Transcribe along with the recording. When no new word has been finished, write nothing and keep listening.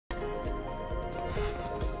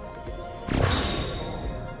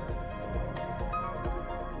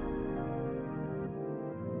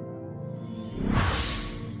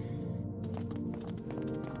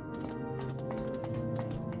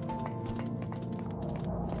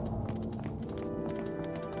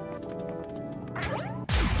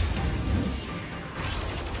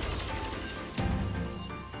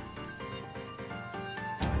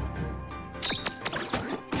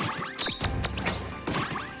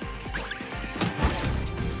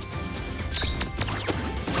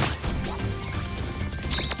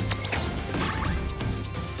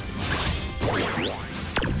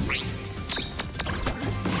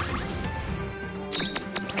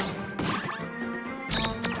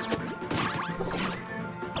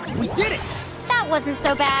We did it! That wasn't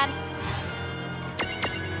so bad.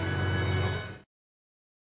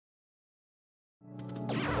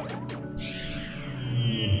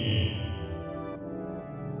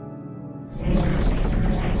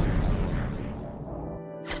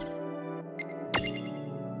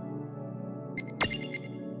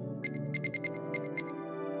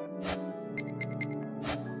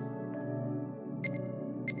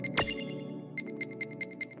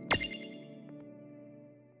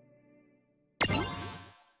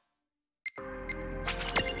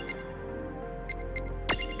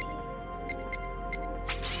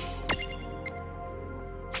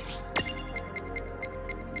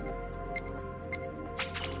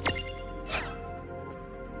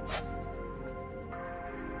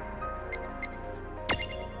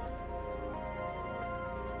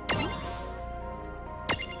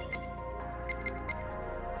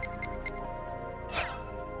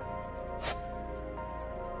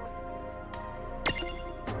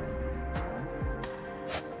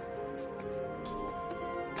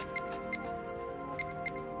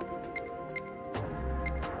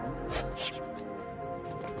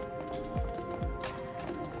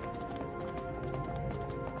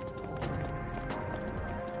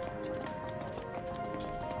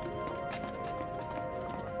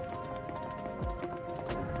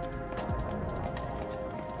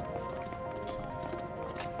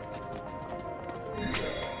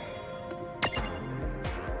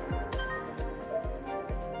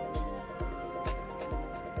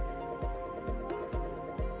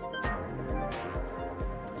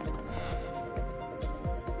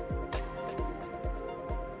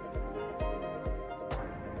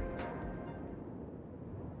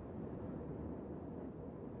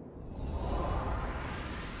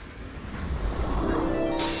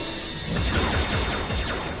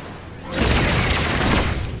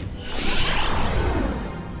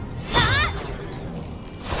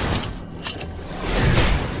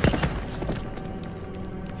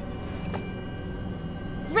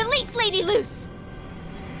 Lady loose!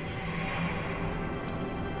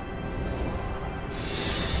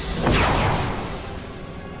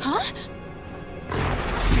 Huh?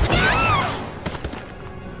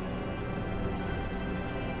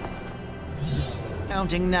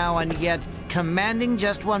 Counting now and yet, commanding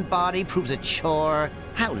just one body proves a chore.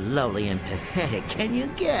 How lowly and pathetic can you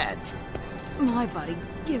get? My body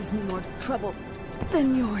gives me more trouble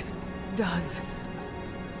than yours does.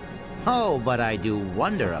 Oh, but I do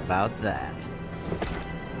wonder about that.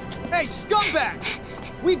 Hey, scumbag!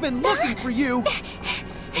 We've been looking for you!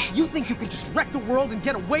 If you think you can just wreck the world and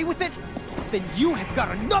get away with it, then you have got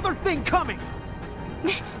another thing coming!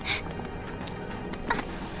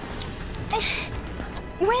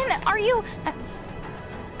 When are you...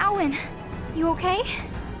 Alan, you okay?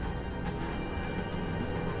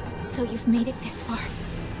 So you've made it this far.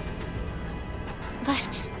 But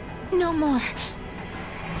no more.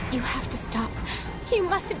 You have to stop. You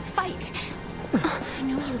mustn't fight. I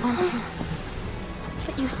know you want to,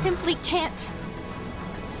 but you simply can't.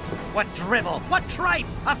 What drivel! What tripe!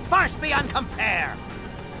 A farce beyond compare!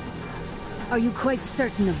 Are you quite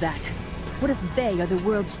certain of that? What if they are the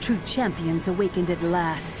world's true champions awakened at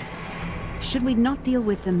last? Should we not deal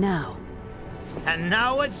with them now? And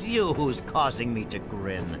now it's you who's causing me to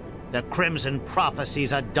grin. The Crimson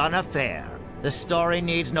Prophecy's a done affair. The story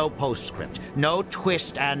needs no postscript, no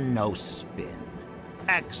twist, and no spin.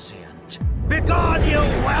 Exeunt. Begone, you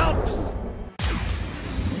whelps!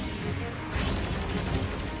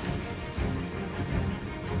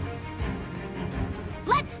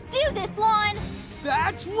 Let's do this, Lon!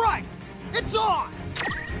 That's right! It's on!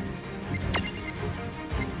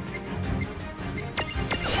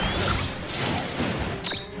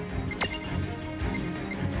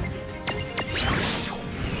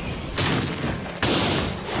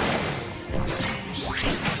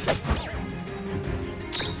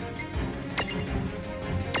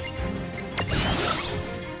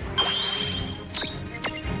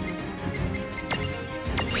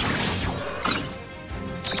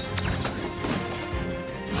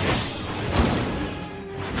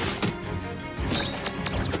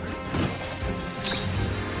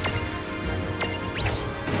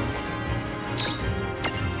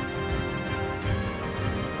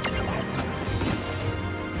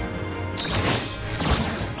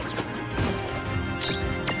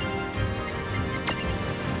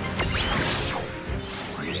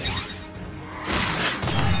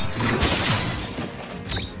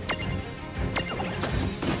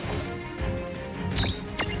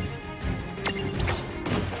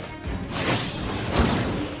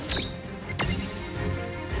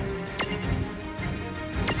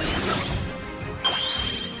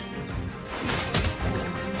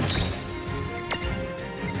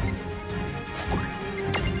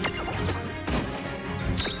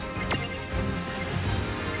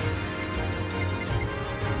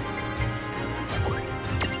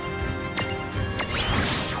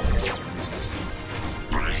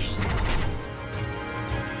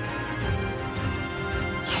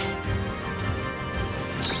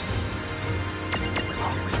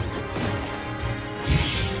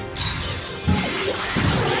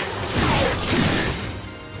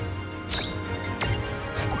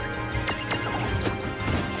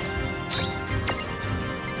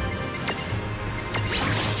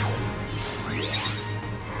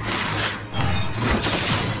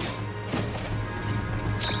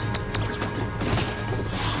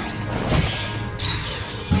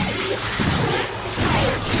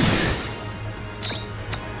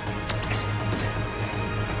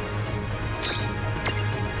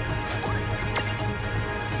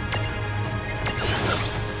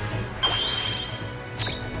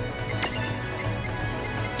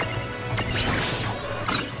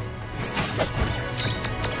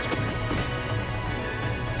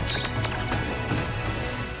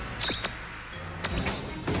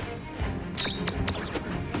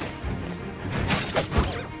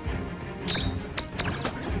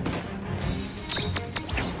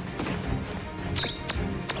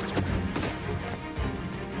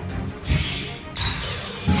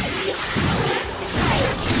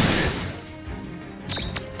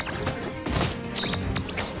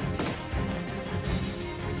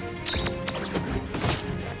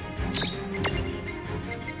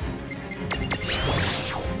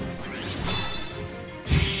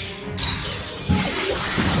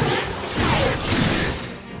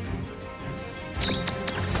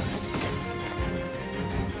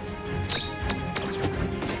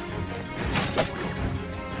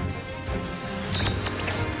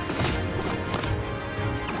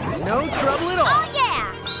 No trouble at all. Oh,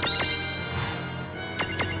 yeah!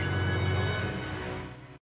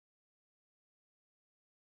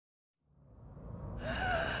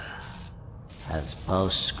 As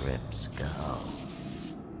postscripts go,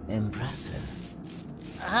 impressive.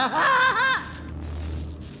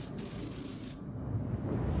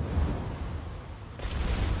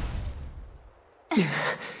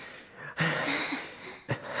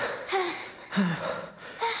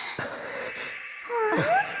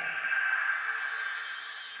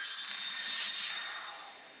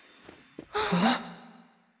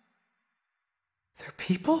 They're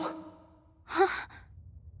people?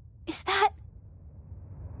 Is that...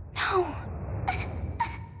 No.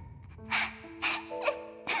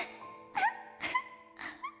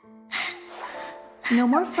 No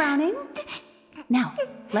more frowning. Now,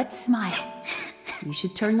 let's smile. You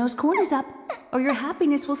should turn those corners up, or your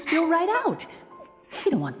happiness will spill right out.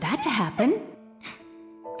 You don't want that to happen.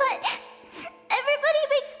 But everybody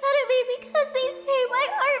makes fun of me because they say my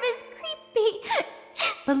arm is creepy.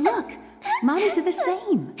 But look, mine are the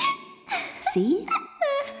same. See?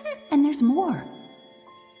 And there's more.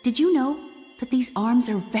 Did you know that these arms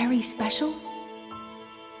are very special?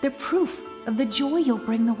 They're proof of the joy you'll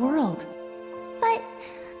bring the world. But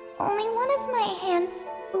only one of my hands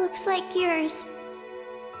looks like yours.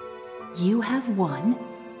 You have one,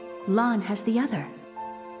 Lan has the other.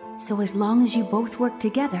 So as long as you both work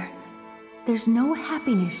together, there's no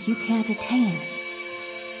happiness you can't attain.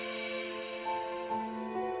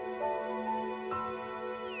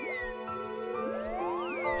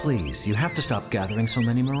 Please, you have to stop gathering so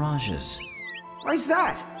many mirages. Why's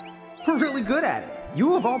that? We're really good at it.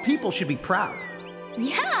 You of all people should be proud.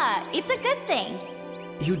 Yeah, it's a good thing.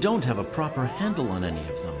 You don't have a proper handle on any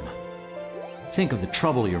of them. Think of the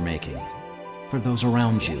trouble you're making for those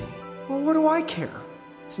around you. Well, what do I care?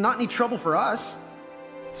 It's not any trouble for us.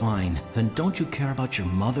 Fine, then don't you care about your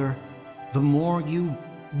mother? The more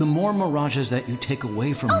mirages that you take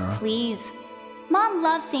away from her... Please. Mom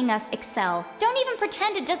loves seeing us excel. Don't even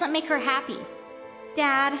pretend it doesn't make her happy.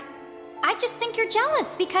 Dad, I just think you're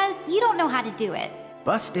jealous because you don't know how to do it.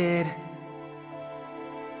 Busted.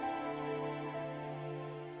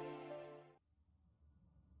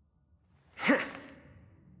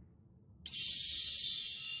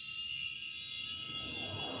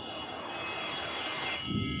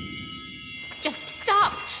 Just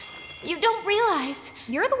stop. You don't realize.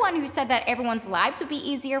 You're the one who said that everyone's lives would be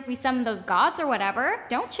easier if we summoned those gods or whatever.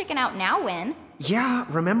 Don't chicken out now, Win. Yeah,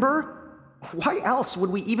 remember? Why else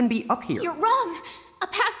would we even be up here? You're wrong. A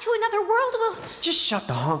path to another world will... Just shut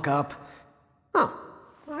the honk up. Oh,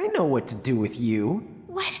 I know what to do with you.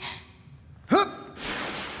 What? Hup!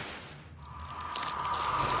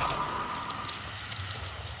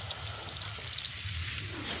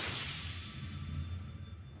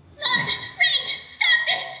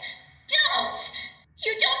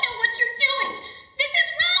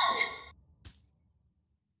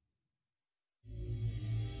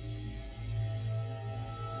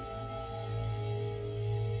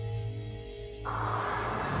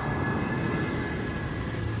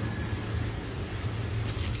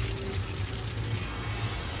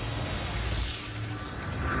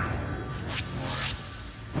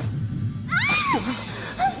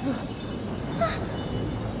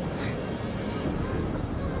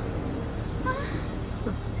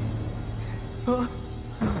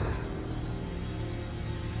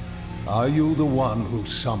 Are you the one who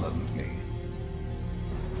summoned me?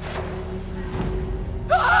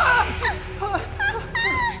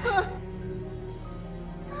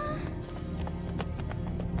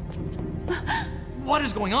 What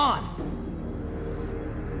is going on?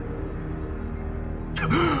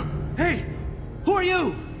 Hey! Who are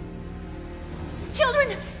you?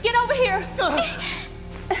 Children, get over here!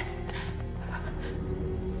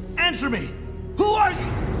 Answer me! Who are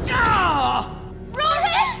you? Ah!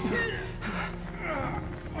 Rohit!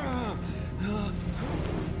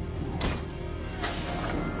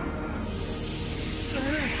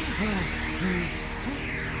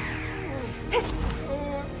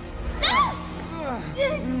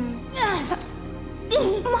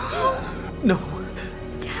 No.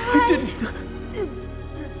 I didn't.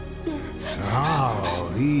 Ah,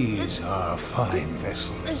 these are fine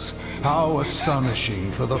vessels. How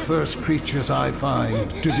astonishing for the first creatures I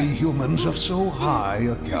find to be humans of so high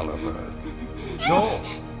a caliber. So,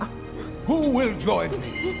 who will join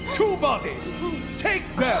me? 2 bodies! Take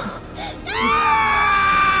them!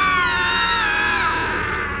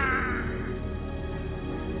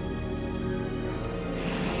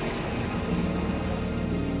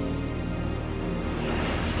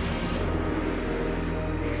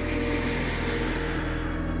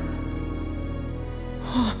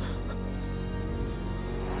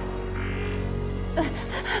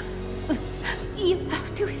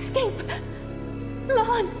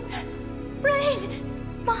 Rain!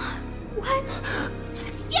 Mom!